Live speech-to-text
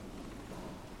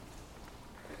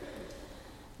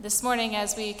This morning,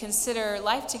 as we consider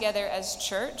life together as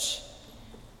church,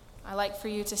 I'd like for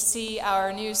you to see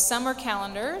our new summer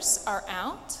calendars are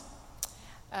out.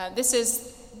 This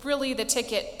is really the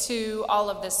ticket to all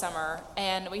of this summer,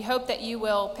 and we hope that you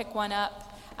will pick one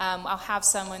up. I'll have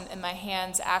some in my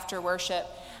hands after worship.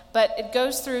 But it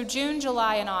goes through June,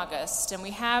 July, and August, and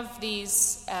we have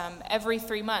these every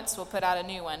 3 months we'll put out a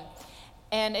new one.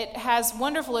 And it has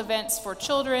wonderful events for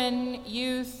children,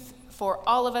 youth, for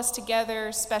all of us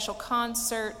together, special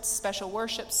concerts, special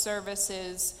worship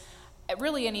services,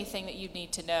 really anything that you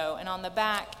need to know. And on the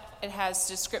back, it has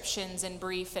descriptions in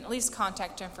brief and at least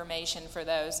contact information for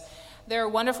those. They're a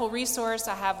wonderful resource.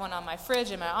 I have one on my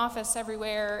fridge in my office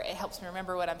everywhere. It helps me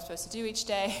remember what I'm supposed to do each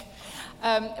day.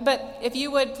 But if you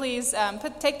would please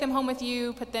take them home with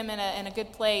you, put them in a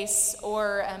good place,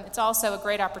 or it's also a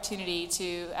great opportunity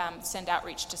to send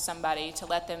outreach to somebody to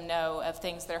let them know of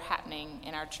things that are happening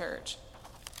in our church.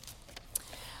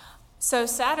 So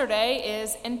Saturday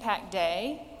is Impact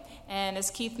Day. And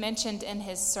as Keith mentioned in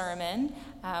his sermon,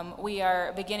 we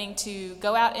are beginning to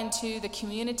go out into the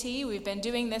community. We've been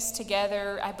doing this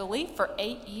together, I believe, for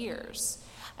 8 years.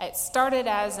 It started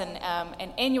as an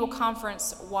annual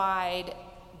conference-wide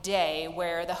day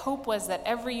where the hope was that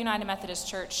every United Methodist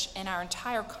Church in our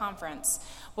entire conference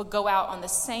would go out on the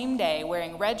same day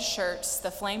wearing red shirts, the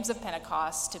flames of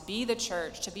Pentecost, to be the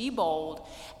church, to be bold,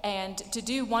 and to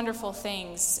do wonderful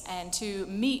things, and to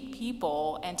meet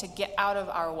people, and to get out of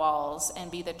our walls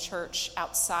and be the church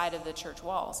outside of the church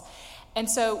walls. And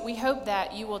so we hope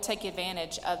that you will take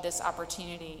advantage of this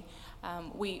opportunity.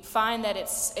 We find that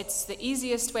it's the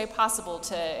easiest way possible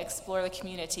to explore the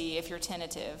community if you're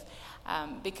tentative.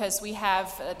 Because we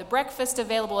have the breakfast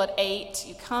available at 8.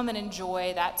 You come and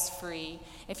enjoy. That's free.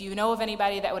 If you know of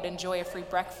anybody that would enjoy a free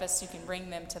breakfast, you can bring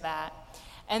them to that.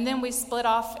 And then we split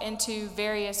off into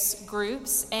various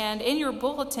groups. And in your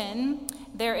bulletin,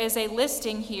 there is a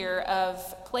listing here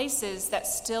of places that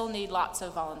still need lots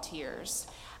of volunteers.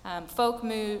 Folk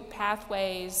Moot,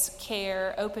 Pathways,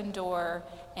 Care, Open Door,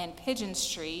 and Pigeon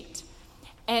Street.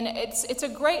 And it's a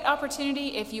great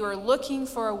opportunity if you are looking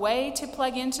for a way to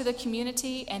plug into the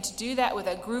community and to do that with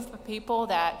a group of people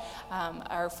that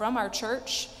are from our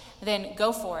church, then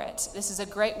go for it. This is a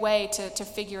great way to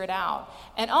figure it out.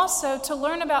 And also to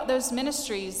learn about those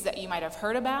ministries that you might have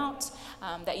heard about,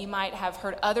 that you might have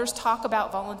heard others talk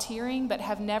about volunteering, but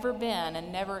have never been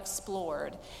and never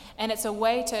explored. And it's a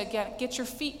way to get your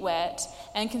feet wet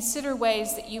and consider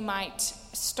ways that you might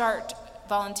start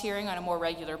volunteering on a more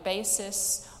regular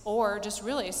basis, or just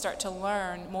really start to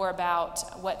learn more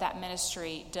about what that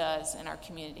ministry does in our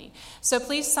community. So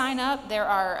please sign up. There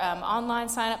are online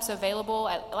sign-ups available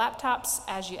at laptops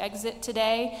as you exit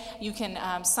today. You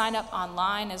can sign up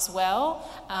online as well,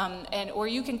 or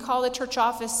you can call the church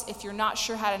office if you're not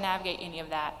sure how to navigate any of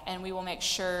that, and we will make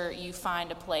sure you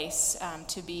find a place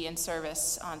to be in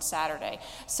service on Saturday.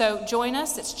 So join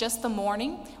us. It's just the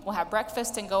morning. We'll have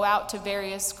breakfast and go out to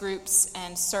various groups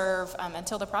and serve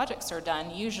until the projects are done,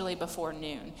 usually before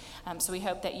noon. So we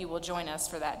hope that you will join us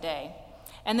for that day.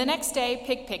 And the next day,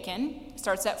 pig picking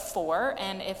starts at 4,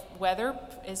 and if weather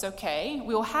is okay,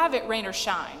 we will have it rain or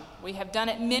shine. We have done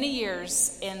it many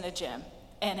years in the gym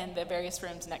and in the various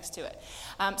rooms next to it.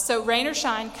 So rain or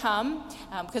shine, come,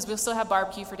 because we'll still have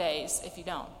barbecue for days if you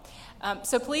don't.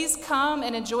 So please come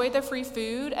and enjoy the free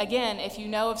food. Again, if you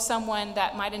know of someone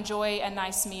that might enjoy a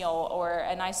nice meal or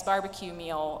a nice barbecue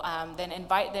meal, then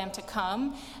invite them to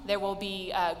come. There will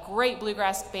be a great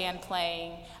bluegrass band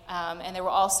playing, and there will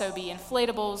also be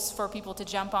inflatables for people to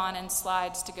jump on and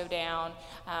slides to go down.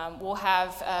 We'll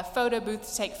have a photo booth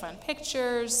to take fun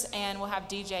pictures, and we'll have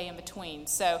DJ in between.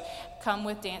 So come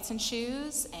with dancing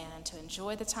shoes and to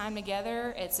enjoy the time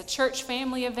together. It's a church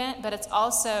family event, but it's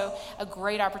also a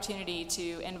great opportunity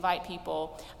to invite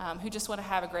people who just want to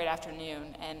have a great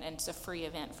afternoon, and it's a free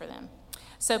event for them.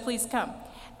 So please come.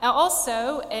 Now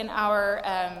also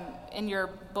in your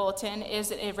bulletin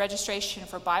is a registration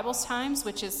for Bible Times,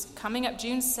 which is coming up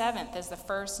June 7th as the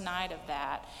first night of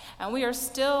that. And we are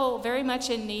still very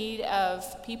much in need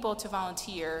of people to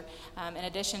volunteer, in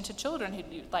addition to children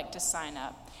who'd like to sign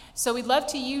up. So we'd love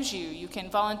to use you. You can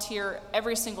volunteer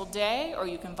every single day, or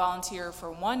you can volunteer for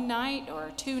one night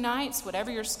or 2 nights,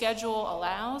 whatever your schedule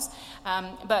allows.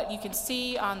 But you can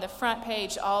see on the front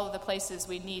page all of the places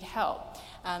we need help.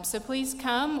 So please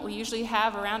come. We usually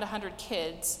have around 100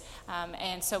 kids,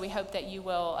 and so we hope that you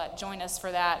will join us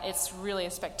for that. It's really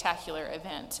a spectacular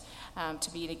event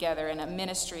to be together and a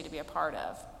ministry to be a part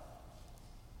of.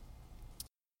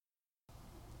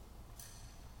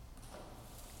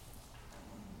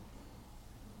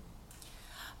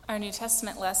 Our New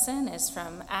Testament lesson is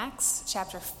from Acts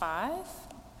chapter 5,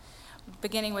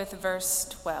 beginning with verse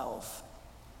 12.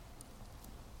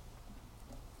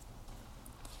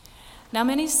 Now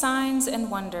many signs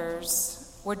and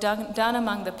wonders were done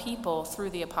among the people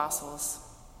through the apostles,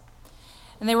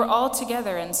 and they were all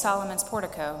together in Solomon's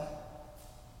portico.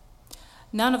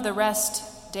 None of the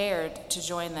rest dared to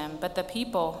join them, but the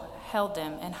people held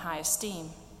them in high esteem.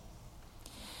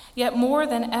 Yet more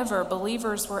than ever,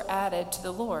 believers were added to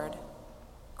the Lord,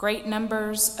 great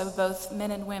numbers of both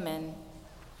men and women,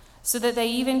 so that they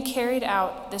even carried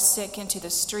out the sick into the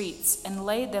streets and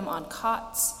laid them on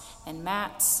cots and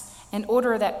mats, in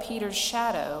order that Peter's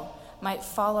shadow might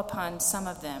fall upon some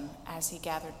of them as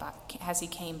he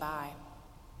came by.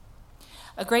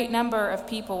 A great number of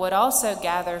people would also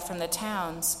gather from the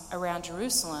towns around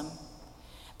Jerusalem,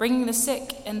 bringing the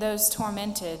sick and those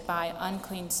tormented by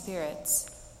unclean spirits,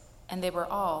 and they were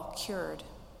all cured.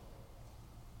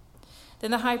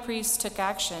 Then the high priest took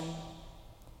action,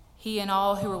 he and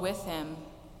all who were with him,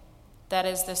 that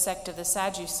is, the sect of the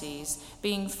Sadducees,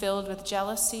 being filled with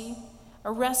jealousy,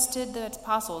 arrested the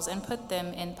apostles and put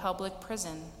them in public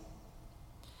prison.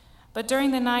 But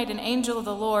during the night, an angel of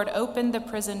the Lord opened the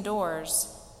prison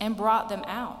doors and brought them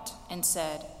out and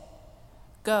said,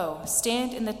 "Go,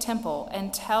 stand in the temple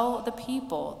and tell the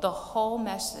people the whole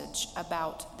message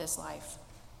about this life."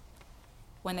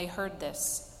 When they heard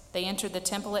this, they entered the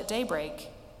temple at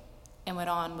daybreak and went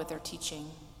on with their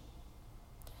teaching.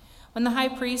 When the high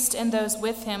priest and those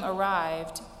with him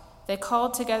arrived, they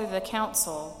called together the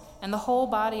council and the whole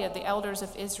body of the elders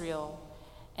of Israel,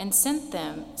 and sent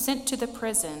to the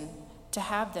prison to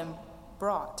have them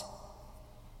brought.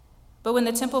 But when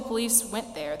the temple police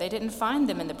went there, they didn't find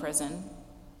them in the prison.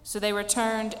 So they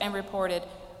returned and reported,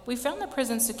 "We found the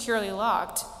prison securely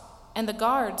locked and the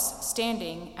guards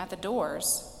standing at the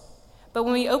doors. But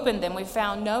when we opened them, we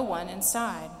found no one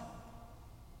inside."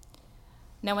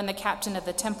 Now when the captain of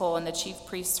the temple and the chief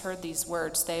priests heard these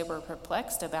words, they were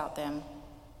perplexed about them,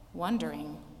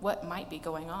 wondering what might be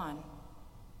going on.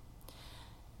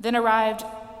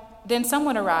 Then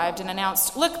someone arrived and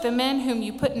announced, "Look, the men whom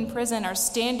you put in prison are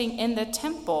standing in the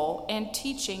temple and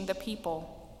teaching the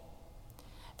people."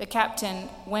 The captain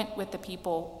went with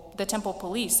the temple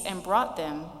police, and brought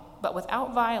them, but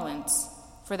without violence,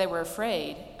 for they were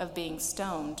afraid of being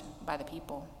stoned by the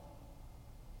people.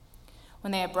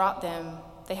 When they had brought them,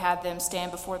 they had them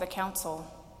stand before the council.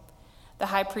 The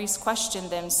high priest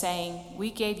questioned them, saying, "We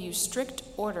gave you strict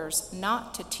orders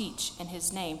not to teach in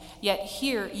his name, yet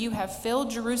here you have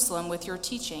filled Jerusalem with your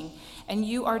teaching, and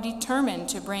you are determined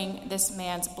to bring this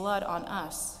man's blood on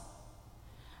us."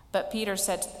 But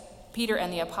Peter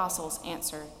and the apostles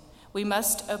answered, "We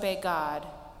must obey God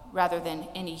rather than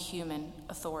any human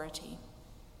authority."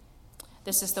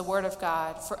 This is the word of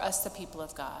God for us, the people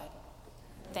of God.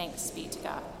 Thanks be to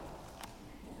God.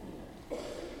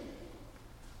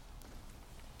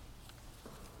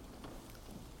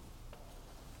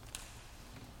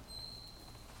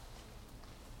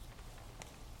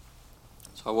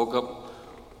 So I woke up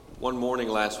one morning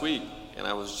last week and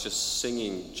I was just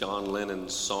singing John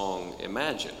Lennon's song,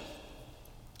 Imagine.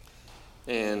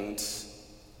 And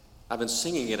I've been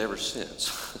singing it ever since.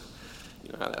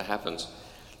 You know how that happens.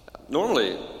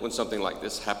 Normally, when something like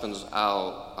this happens,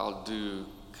 I'll do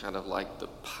kind of like the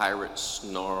pirate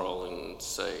snarl and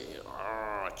say,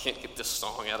 "I can't get this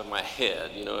song out of my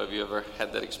head." You know, have you ever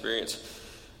had that experience?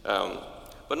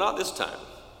 But not this time.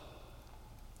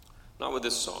 Not with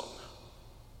this song.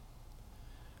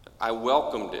 I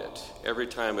welcomed it every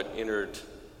time it entered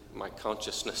my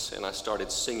consciousness, and I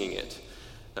started singing it,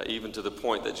 even to the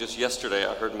point that just yesterday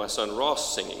I heard my son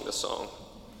Ross singing the song.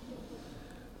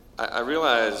 I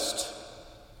realized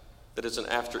that it's an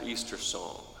after Easter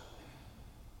song,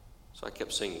 so I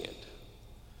kept singing it,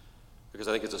 because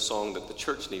I think it's a song that the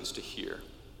church needs to hear.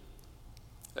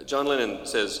 John Lennon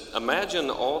says,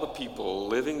 "Imagine all the people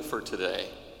living for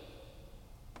today.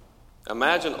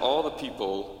 Imagine all the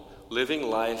people living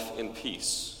life in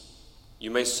peace.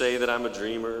 You may say that I'm a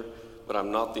dreamer, but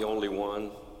I'm not the only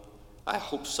one. I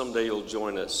hope someday you'll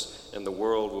join us and the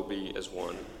world will be as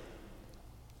one."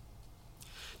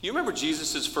 Do you remember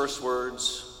Jesus' first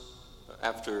words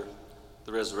after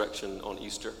the resurrection on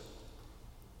Easter?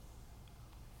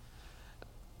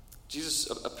 Jesus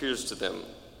appears to them.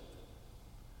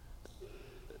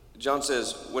 John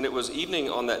says, "When it was evening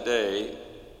on that day,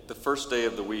 the first day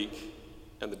of the week,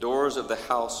 and the doors of the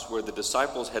house where the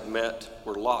disciples had met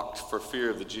were locked for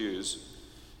fear of the Jews,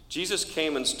 Jesus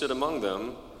came and stood among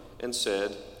them and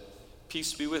said,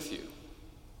 'Peace be with you.'"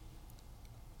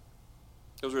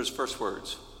 Those were his first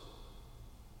words.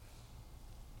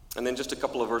 And then just a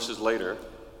couple of verses later,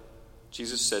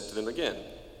 Jesus said to them again,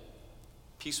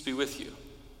 "Peace be with you."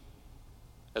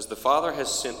 As the Father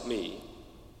has sent me,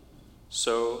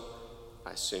 so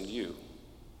I send you.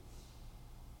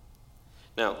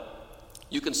 Now,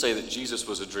 you can say that Jesus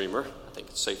was a dreamer. I think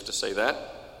it's safe to say that.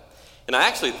 And I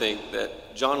actually think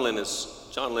that John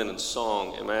Lennon's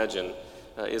song, Imagine,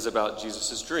 is about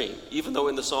Jesus' dream, even though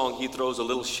in the song he throws a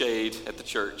little shade at the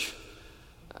church.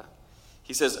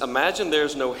 He says, imagine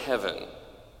there's no heaven.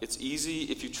 It's easy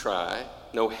if you try.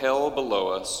 No hell below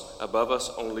us, above us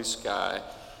only sky.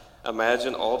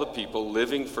 Imagine all the people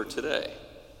living for today.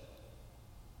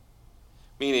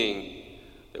 Meaning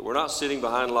that we're not sitting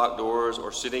behind locked doors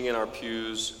or sitting in our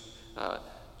pews,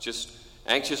 just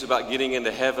anxious about getting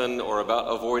into heaven or about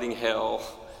avoiding hell,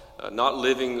 not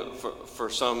living for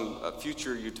some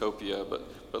future utopia,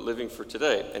 but living for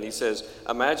today. And he says,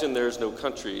 imagine there's no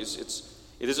countries.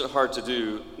 It isn't hard to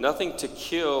do. Nothing to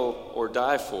kill or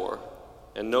die for,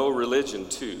 and no religion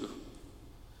too.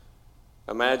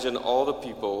 Imagine all the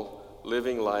people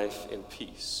living life in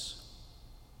peace.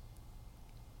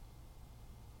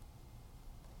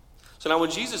 So now when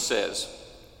Jesus says,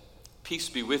 peace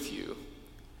be with you,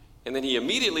 and then he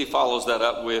immediately follows that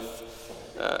up with,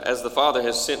 as the Father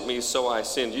has sent me, so I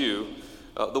send you.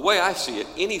 The way I see it,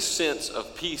 any sense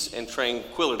of peace and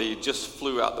tranquility just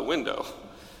flew out the window,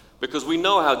 because we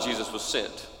know how Jesus was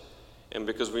sent, and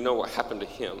because we know what happened to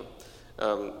him.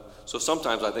 So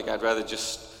sometimes I think I'd rather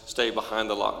just stay behind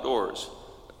the locked doors.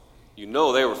 You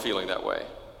know they were feeling that way.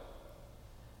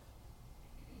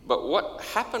 But what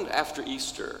happened after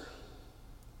Easter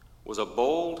was a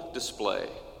bold display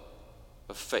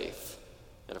of faith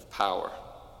and of power.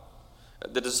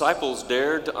 The disciples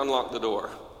dared to unlock the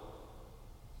door,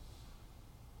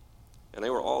 and they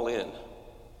were all in.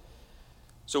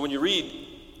 So when you read,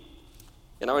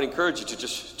 and I would encourage you to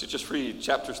just read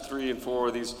chapters 3 and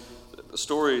 4, these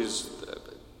stories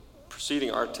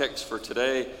preceding our text for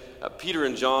today. Peter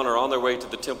and John are on their way to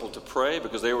the temple to pray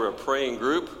because they were a praying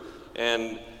group,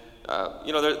 and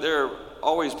there are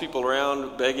always people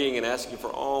around begging and asking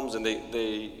for alms, and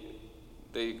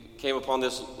they came upon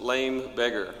this lame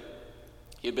beggar.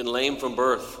 He had been lame from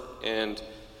birth, and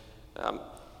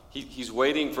he's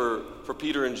waiting for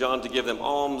Peter and John to give them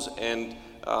alms, and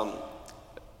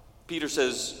Peter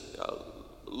says,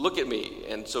 look at me.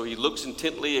 And so he looks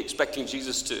intently, expecting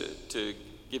Jesus to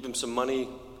give him some money.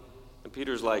 And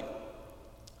Peter's like,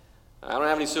 I don't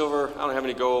have any silver, I don't have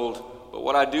any gold, but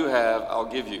what I do have,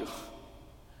 I'll give you.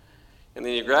 And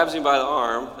then he grabs him by the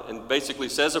arm and basically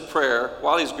says a prayer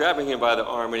while he's grabbing him by the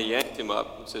arm, and he yanked him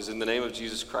up and says, in the name of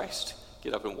Jesus Christ,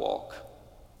 get up and walk.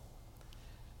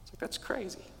 It's like, that's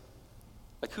crazy.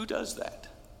 Like, who does that?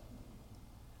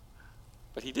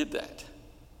 But he did that.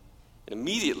 And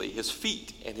immediately his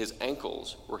feet and his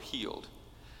ankles were healed.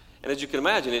 And as you can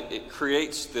imagine, it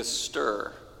creates this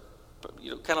stir. But,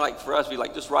 kind of like for us,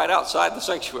 just right outside the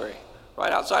sanctuary,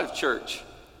 right outside of church.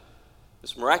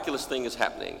 This miraculous thing is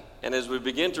happening. And as we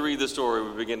begin to read the story,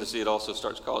 we begin to see it also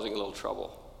starts causing a little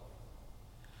trouble.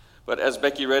 But as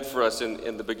Becky read for us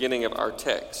in the beginning of our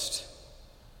text,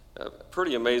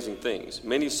 pretty amazing things.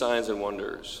 Many signs and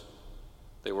wonders.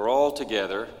 They were all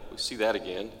together. We see that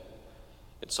again.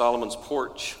 At Solomon's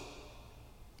porch.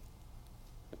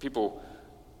 And people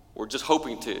were just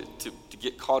hoping to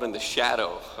get caught in the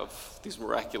shadow of these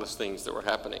miraculous things that were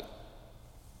happening.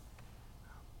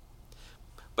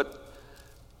 But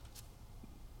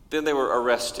then they were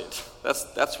arrested.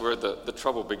 That's where the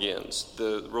trouble begins.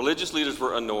 The religious leaders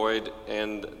were annoyed,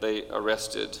 and they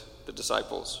arrested the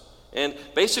disciples. And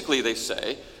basically they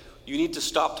say, you need to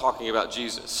stop talking about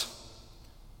Jesus.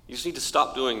 You just need to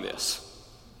stop doing this.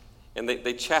 And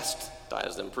they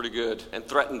chastised them pretty good and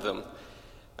threatened them.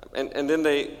 And then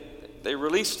they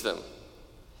released them.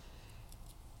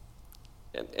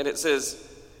 And it says,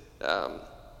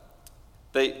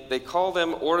 they call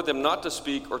them, order them not to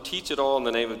speak or teach at all in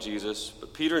the name of Jesus.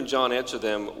 But Peter and John answer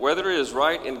them, whether it is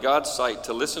right in God's sight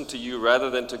to listen to you rather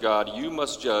than to God, you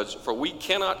must judge, for we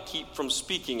cannot keep from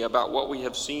speaking about what we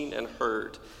have seen and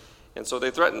heard. And so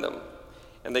they threaten them.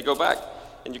 And they go back.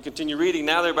 And you continue reading,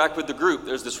 now they're back with the group.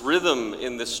 There's this rhythm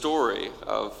in this story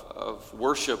of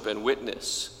worship and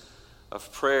witness,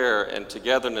 of prayer and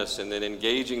togetherness, and then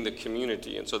engaging the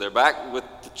community. And so they're back with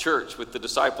the church, with the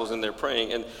disciples, and they're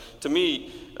praying. And to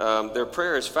me, their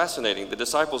prayer is fascinating. The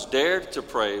disciples dared to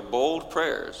pray bold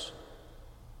prayers.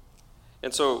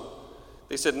 And so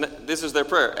they said, this is their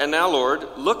prayer. And now, Lord,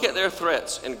 look at their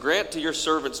threats and grant to your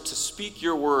servants to speak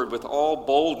your word with all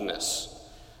boldness,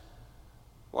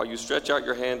 while you stretch out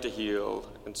your hand to heal,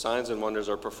 and signs and wonders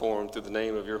are performed through the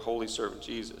name of your holy servant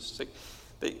Jesus.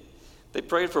 They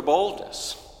prayed for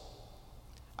boldness.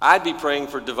 I'd be praying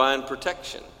for divine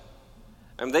protection.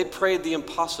 And they prayed the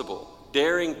impossible.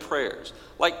 daring prayers,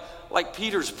 like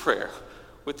Peter's prayer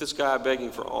with this guy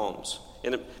begging for alms.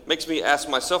 And it makes me ask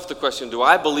myself the question, do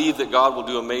I believe that God will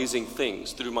do amazing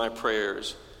things through my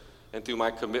prayers and through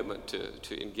my commitment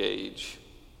to engage?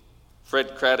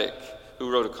 Fred Craddock,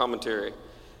 who wrote a commentary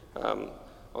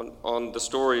on the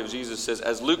story of Jesus, says,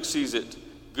 as Luke sees it,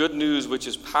 good news which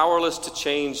is powerless to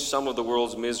change some of the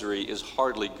world's misery is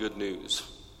hardly good news.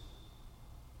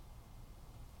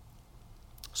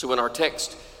 So in our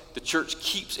text, the church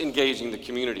keeps engaging the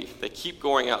community. They keep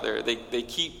going out there. They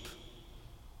keep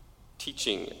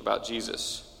teaching about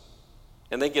Jesus.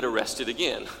 And they get arrested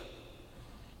again.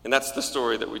 And that's the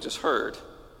story that we just heard.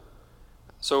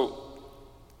 So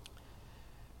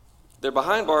they're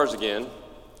behind bars again,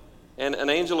 and an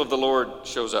angel of the Lord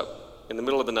shows up in the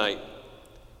middle of the night.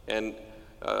 And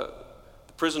the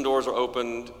prison doors are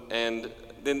opened, and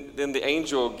then the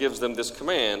angel gives them this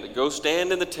command: go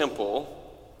stand in the temple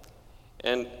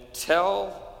and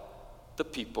tell the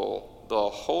people the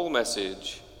whole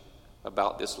message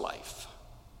about this life.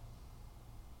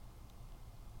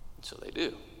 And so they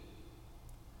do.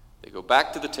 They go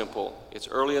back to the temple, it's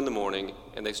early in the morning,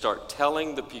 and they start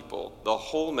telling the people the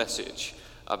whole message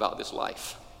about this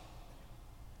life.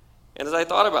 And as I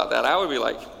thought about that, I would be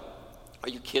like, are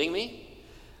you kidding me?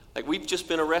 Like, we've just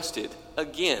been arrested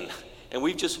again, and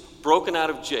we've just broken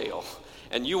out of jail,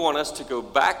 and you want us to go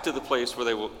back to the place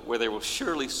where they will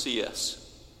surely see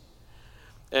us.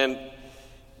 And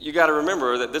you got to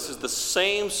remember that this is the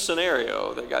same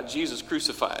scenario that got Jesus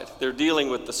crucified. They're dealing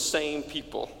with the same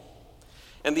people.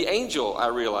 And the angel, I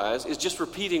realize, is just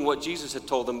repeating what Jesus had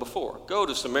told them before. Go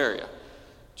to Samaria,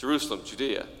 Jerusalem,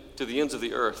 Judea, to the ends of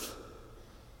the earth,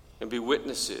 and be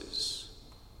witnesses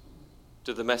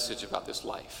to the message about this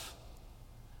life,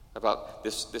 about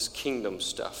this kingdom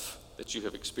stuff that you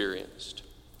have experienced.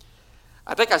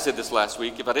 I think I said this last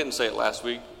week. If I didn't say it last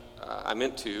week, I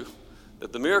meant to,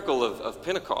 that the miracle of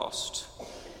Pentecost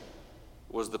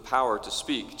was the power to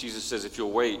speak. Jesus says, if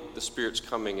you'll wait, the Spirit's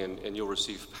coming and you'll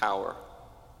receive power.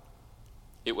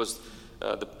 It was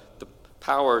the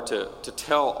power to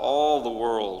tell all the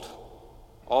world,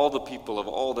 all the people of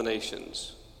all the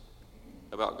nations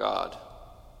about God,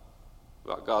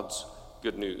 about God's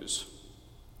good news.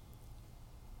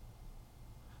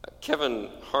 Kevin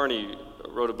Harney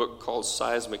wrote a book called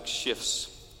Seismic Shifts,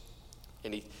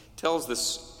 and he tells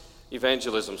this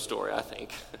evangelism story, I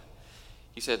think.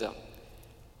 He said,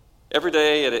 every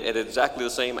day at exactly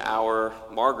the same hour,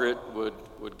 Margaret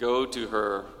would go to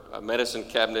her medicine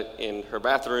cabinet in her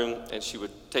bathroom, and she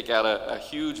would take out a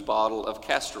huge bottle of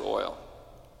castor oil.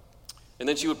 And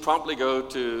then she would promptly go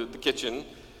to the kitchen,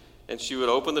 and she would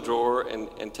open the drawer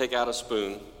and take out a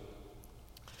spoon.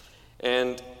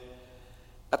 And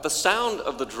at the sound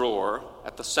of the drawer,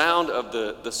 at the sound of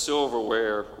the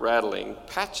silverware rattling,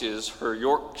 Patches, her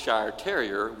Yorkshire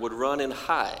Terrier, would run and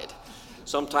hide.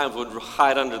 Sometimes would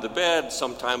hide under the bed,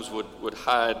 sometimes would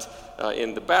hide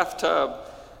in the bathtub.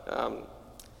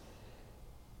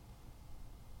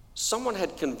 Someone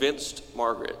had convinced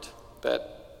Margaret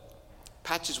that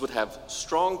Patches would have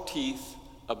strong teeth,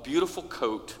 a beautiful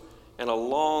coat, and a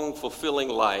long, fulfilling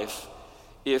life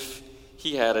if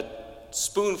he had a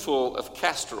spoonful of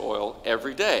castor oil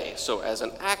every day. So as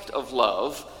an act of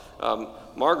love,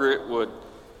 Margaret would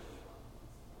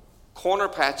corner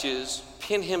Patches,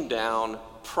 pin him down,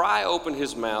 pry open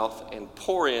his mouth, and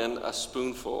pour in a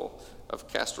spoonful of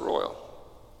castor oil.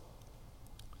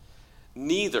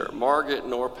 Neither Margaret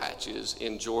nor Patches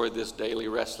enjoyed this daily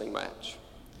wrestling match.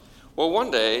 Well,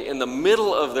 one day, in the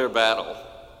middle of their battle,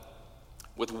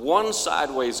 with one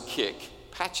sideways kick,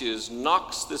 Patches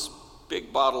knocks this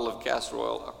big bottle of castor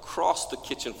oil across the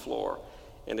kitchen floor,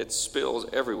 and it spills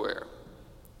everywhere.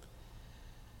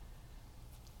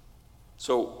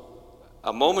 So,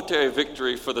 a momentary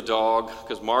victory for the dog,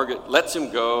 because Margaret lets him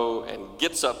go and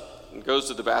gets up and goes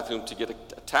to the bathroom to get a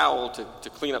towel to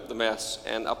clean up the mess.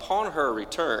 And upon her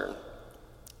return,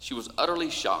 she was utterly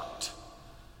shocked,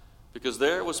 because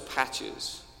there was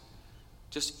Patches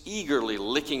just eagerly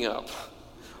licking up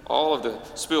all of the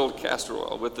spilled castor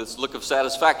oil with this look of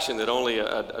satisfaction that only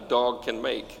a dog can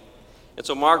make. And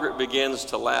so Margaret begins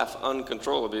to laugh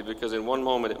uncontrollably, because in one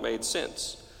moment it made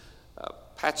sense.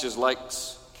 Patches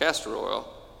likes castor oil.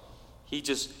 He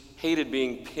just hated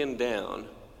being pinned down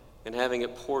and having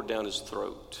it poured down his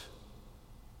throat.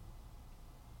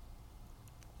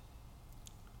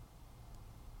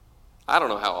 I don't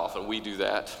know how often we do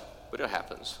that, but it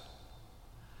happens.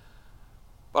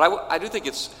 But I do think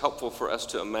it's helpful for us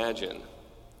to imagine,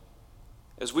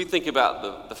 as we think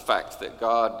about the fact that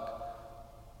God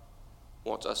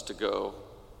wants us to go,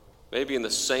 maybe in the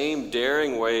same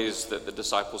daring ways that the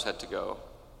disciples had to go,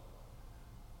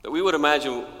 That we would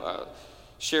imagine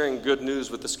sharing good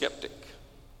news with the skeptic.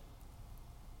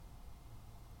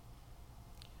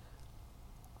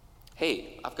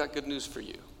 Hey, I've got good news for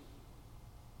you.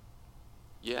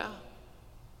 Yeah?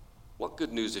 What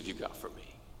good news have you got for me?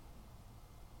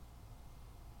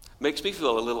 Makes me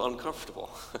feel a little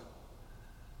uncomfortable.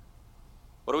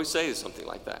 What do we say to something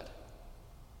like that?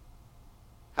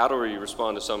 How do we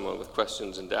respond to someone with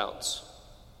questions and doubts?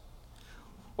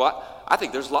 Well, I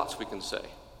think there's lots we can say.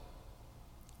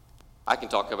 I can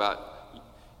talk about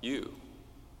you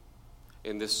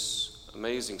in this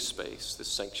amazing space, this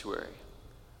sanctuary,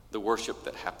 the worship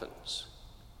that happens.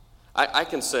 I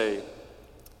can say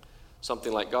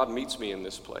something like, God meets me in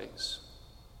this place.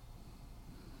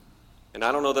 And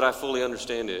I don't know that I fully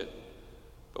understand it,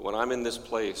 but when I'm in this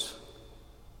place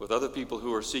with other people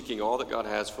who are seeking all that God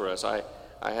has for us, I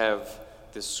have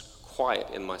this quiet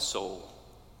in my soul.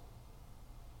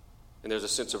 And there's a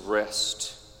sense of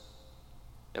rest.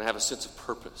 And I have a sense of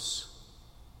purpose.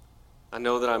 I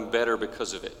know that I'm better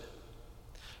because of it.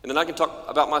 And then I can talk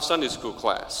about my Sunday school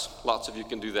class. Lots of you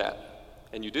can do that,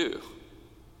 and you do.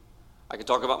 I can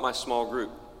talk about my small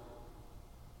group.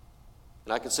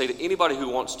 And I can say to anybody who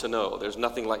wants to know, there's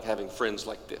nothing like having friends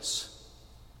like this.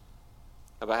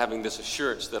 About having this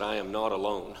assurance that I am not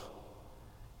alone.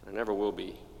 And I never will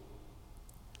be.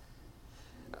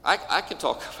 I can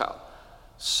talk about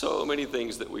so many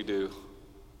things that we do.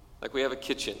 Like we have a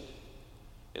kitchen,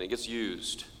 and it gets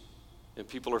used, and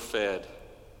people are fed.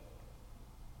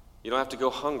 You don't have to go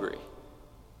hungry.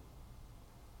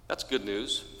 That's good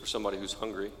news for somebody who's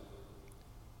hungry.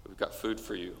 We've got food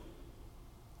for you.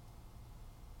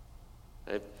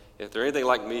 If they're anything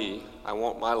like me, I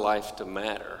want my life to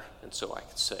matter, and so I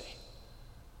can say,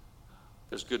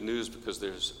 there's good news because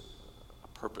there's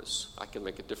a purpose. I can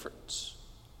make a difference.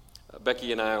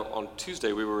 Becky and I, on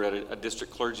Tuesday, we were at a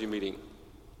district clergy meeting,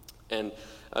 and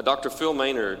Dr. Phil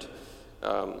Maynard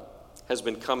has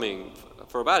been coming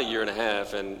for about a year and a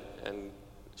half and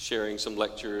sharing some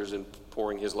lectures and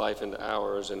pouring his life into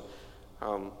ours. And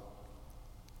on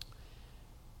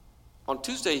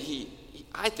Tuesday, he,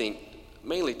 I think,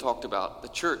 mainly talked about the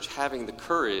church having the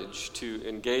courage to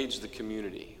engage the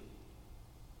community.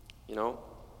 You know?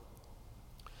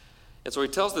 And so he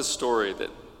tells this story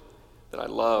that I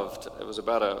loved. It was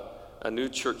about a new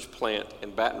church plant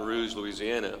in Baton Rouge,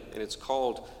 Louisiana, and it's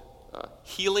called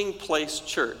Healing Place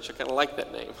Church. I kind of like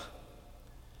that name.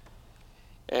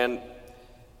 And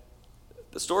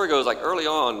the story goes like early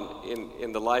on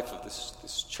in the life of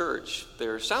this church,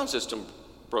 their sound system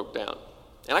broke down.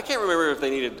 And I can't remember if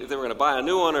they were going to buy a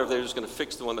new one or if they were just going to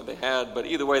fix the one that they had, but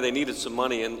either way they needed some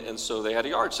money, and so they had a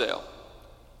yard sale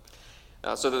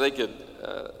so that they could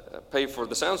pay for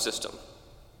the sound system.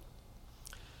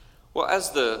 Well, as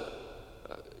the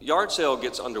yard sale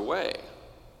gets underway,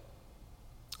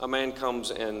 a man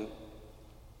comes and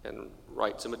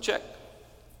writes him a check.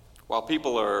 While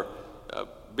people are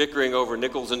bickering over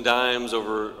nickels and dimes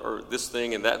over this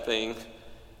thing and that thing,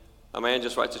 a man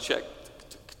just writes a check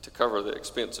to cover the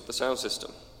expense of the sound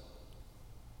system.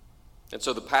 And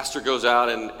so the pastor goes out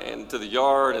and to the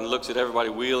yard and looks at everybody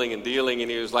wheeling and dealing, and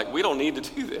he was like, we don't need to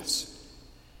do this.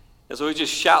 And so he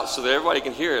just shouts so that everybody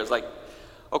can hear it. It's like,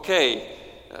 okay,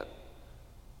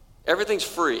 everything's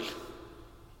free.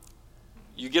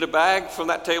 You get a bag from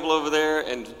that table over there,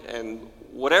 and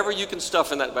whatever you can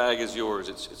stuff in that bag is yours.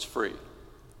 It's free.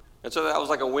 And so that was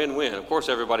like a win-win. Of course,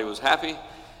 everybody was happy,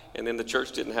 and then the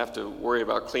church didn't have to worry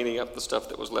about cleaning up the stuff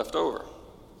that was left over.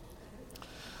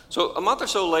 So a month or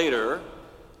so later,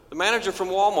 the manager from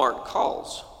Walmart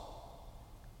calls.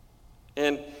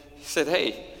 And he said,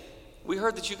 hey, we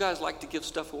heard that you guys like to give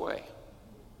stuff away.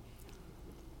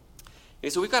 And he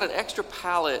said, we've got an extra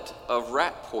pallet of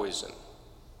rat poison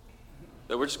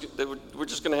that we're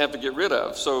just going to have to get rid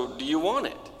of. So do you want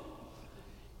it?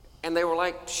 And they were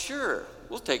like, sure,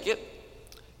 we'll take it.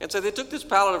 And so they took this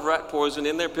pallet of rat poison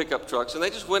in their pickup trucks, and they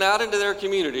just went out into their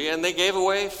community, and they gave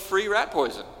away free rat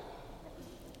poison.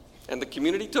 And the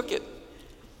community took it.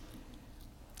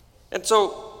 And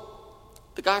so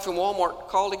the guy from Walmart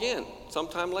called again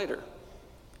sometime later.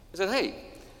 He said, hey,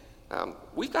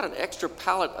 we've got an extra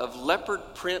pallet of leopard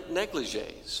print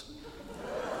negligees.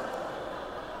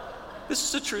 This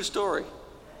is a true story.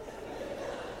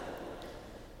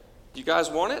 Do you guys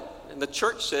want it? And the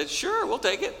church said, sure, we'll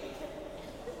take it.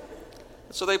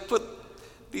 So they put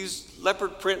these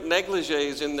leopard print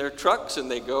negligees in their trucks,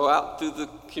 and they go out through the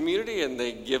community and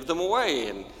they give them away.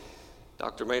 And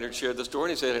Dr. Maynard shared the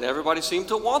story, and he said, and everybody seemed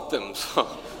to want them. So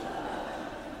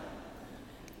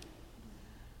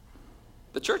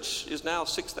the church is now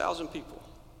 6,000 people.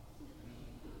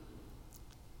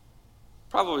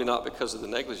 Probably not because of the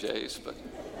negligees, but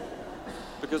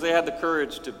because they had the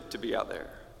courage to be out there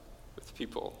with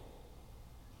people.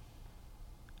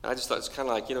 And I just thought it's kind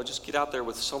of like, just get out there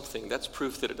with something. That's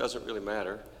proof that it doesn't really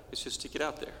matter. It's just to get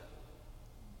out there.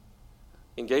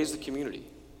 Engage the community.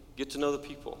 Get to know the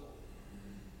people.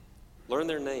 Learn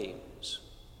their names.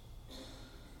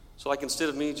 So like instead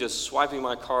of me just swiping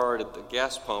my card at the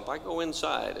gas pump, I go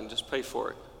inside and just pay for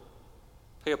it.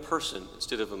 Pay a person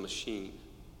instead of a machine.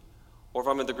 Or if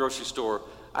I'm at the grocery store,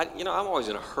 I'm always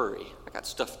in a hurry. I got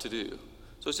stuff to do.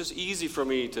 So it's just easy for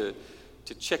me to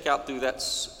check out through that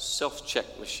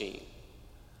self-check machine.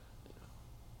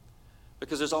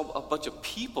 Because there's a bunch of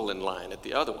people in line at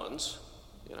the other ones.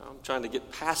 I'm trying to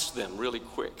get past them really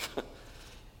quick.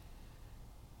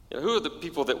 Who are the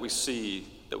people that we see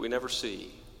that we never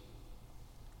see?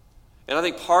 And I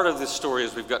think part of this story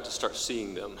is we've got to start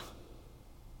seeing them.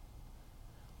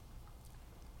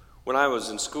 When I was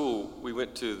in school, we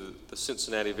went to the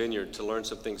Cincinnati Vineyard to learn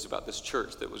some things about this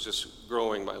church that was just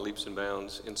growing by leaps and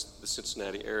bounds in the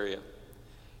Cincinnati area.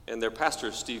 And their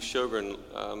pastor, Steve Sjogren,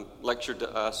 lectured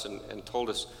to us and told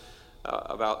us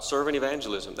about servant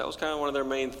evangelism. That was kind of one of their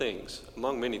main things,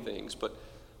 among many things, but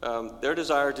their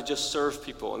desire to just serve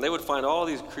people. And they would find all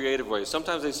these creative ways.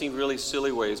 Sometimes they seemed really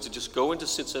silly ways to just go into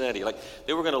Cincinnati. Like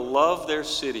they were going to love their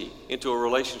city into a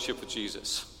relationship with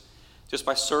Jesus just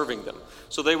by serving them.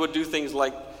 So they would do things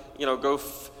like, go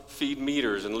feed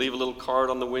meters and leave a little card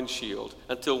on the windshield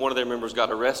until one of their members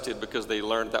got arrested because they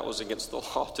learned that was against the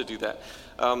law to do that.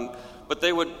 But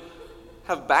they would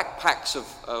have backpacks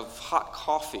of hot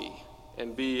coffee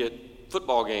and be at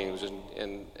football games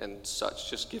and such,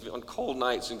 just giving on cold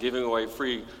nights and giving away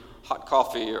free hot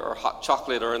coffee or hot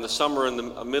chocolate, or in the summer in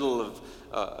the middle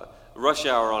of rush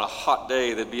hour on a hot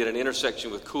day, they'd be at an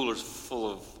intersection with coolers full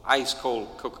of ice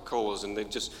cold Coca-Colas, and they'd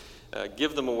just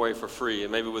give them away for free,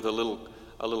 and maybe with a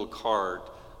little card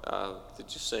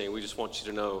just saying, we just want you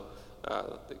to know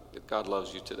that God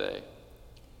loves you today.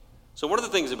 So one of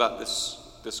the things about this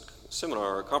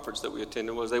seminar or conference that we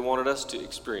attended was they wanted us to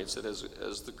experience it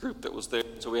as the group that was there.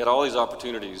 So we had all these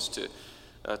opportunities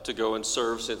to go and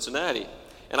serve Cincinnati.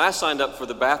 And I signed up for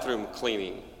the bathroom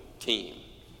cleaning team.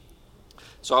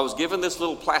 So I was given this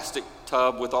little plastic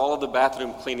tub with all of the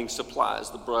bathroom cleaning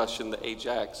supplies, the brush and the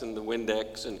Ajax and the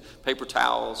Windex and paper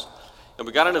towels. And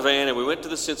we got in a van and we went to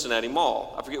the Cincinnati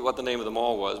Mall. I forget what the name of the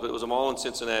mall was, but it was a mall in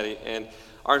Cincinnati. And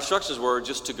our instructions were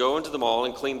just to go into the mall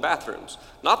and clean bathrooms.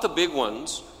 Not the big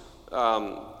ones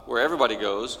where everybody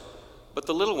goes, but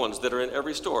the little ones that are in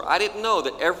every store. I didn't know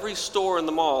that every store in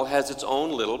the mall has its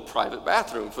own little private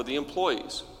bathroom for the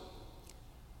employees.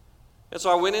 And so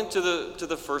I went into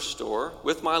the first store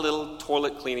with my little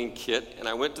toilet cleaning kit, and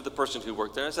I went to the person who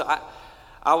worked there and I said,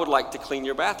 I would like to clean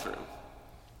your bathroom.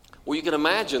 Well, you can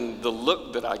imagine the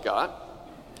look that I got,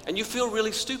 and you feel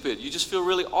really stupid. You just feel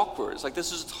really awkward. It's like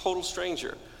this is a total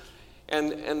stranger.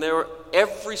 And there were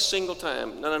every single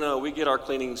time, no, we get our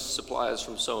cleaning supplies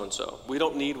from so-and-so. We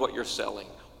don't need what you're selling.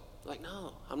 Like,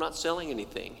 no, I'm not selling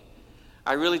anything.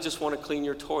 I really just want to clean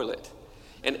your toilet.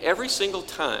 And every single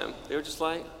time, they were just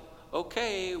like,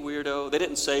 okay, weirdo. They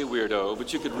didn't say weirdo,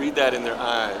 but you could read that in their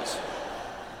eyes.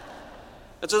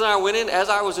 And so then I went in, as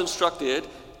I was instructed,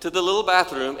 to the little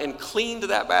bathroom and cleaned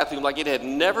that bathroom like it had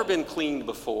never been cleaned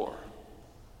before.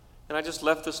 And I just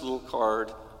left this little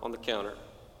card on the counter.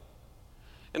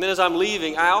 And then as I'm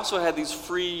leaving, I also had these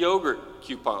free yogurt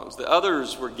coupons that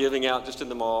others were giving out just in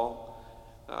the mall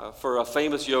for a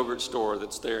famous yogurt store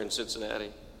that's there in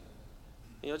Cincinnati.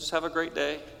 Just have a great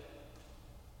day.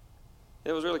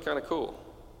 It was really kind of cool.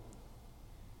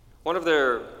 One of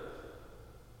their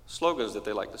slogans that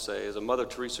they like to say is a Mother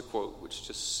Teresa quote, which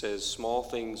just says, small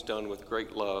things done with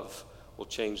great love will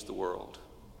change the world.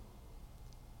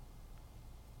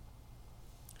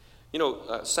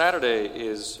 Saturday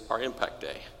is our Impact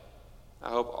Day. I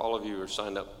hope all of you are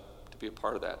signed up to be a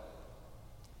part of that.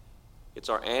 It's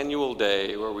our annual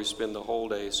day where we spend the whole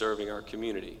day serving our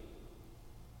community.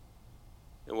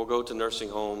 And we'll go to nursing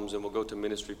homes and we'll go to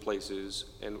ministry places.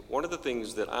 And one of the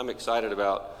things that I'm excited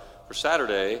about for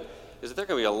Saturday is that there are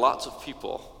going to be lots of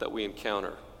people that we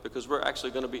encounter because we're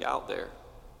actually going to be out there.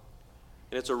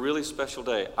 And it's a really special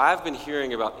day. I've been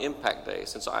hearing about Impact Day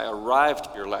since I arrived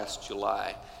here last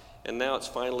July. And now it's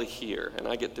finally here, and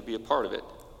I get to be a part of it.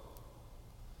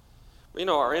 But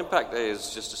our Impact Day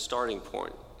is just a starting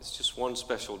point. It's just one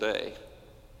special day.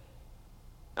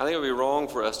 I think it would be wrong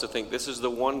for us to think this is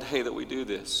the one day that we do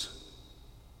this.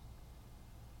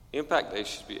 Impact Day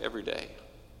should be every day.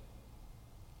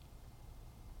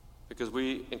 Because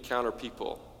we encounter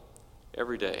people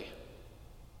every day.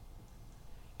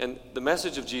 And the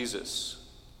message of Jesus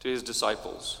to his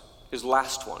disciples his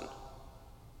last one,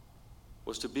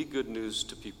 was to be good news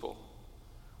to people,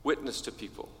 witness to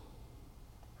people,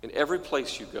 in every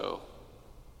place you go,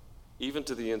 even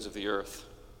to the ends of the earth.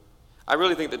 I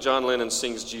really think that John Lennon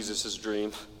sings Jesus'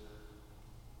 dream.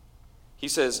 He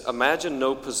says, imagine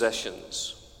no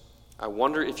possessions. I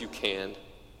wonder if you can.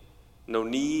 No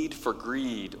need for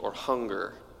greed or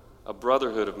hunger, a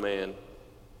brotherhood of man.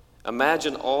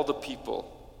 Imagine all the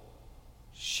people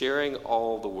sharing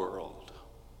all the world.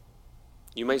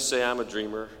 You may say I'm a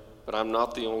dreamer, but I'm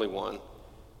not the only one.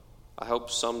 I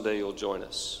hope someday you'll join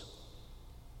us,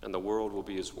 and the world will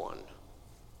be as one.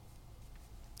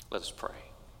 Let us pray.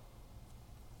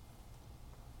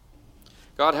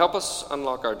 God, help us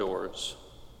unlock our doors,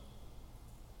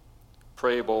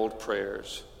 pray bold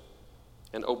prayers,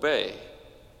 and obey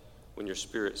when your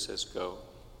Spirit says go.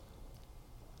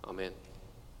 Amen.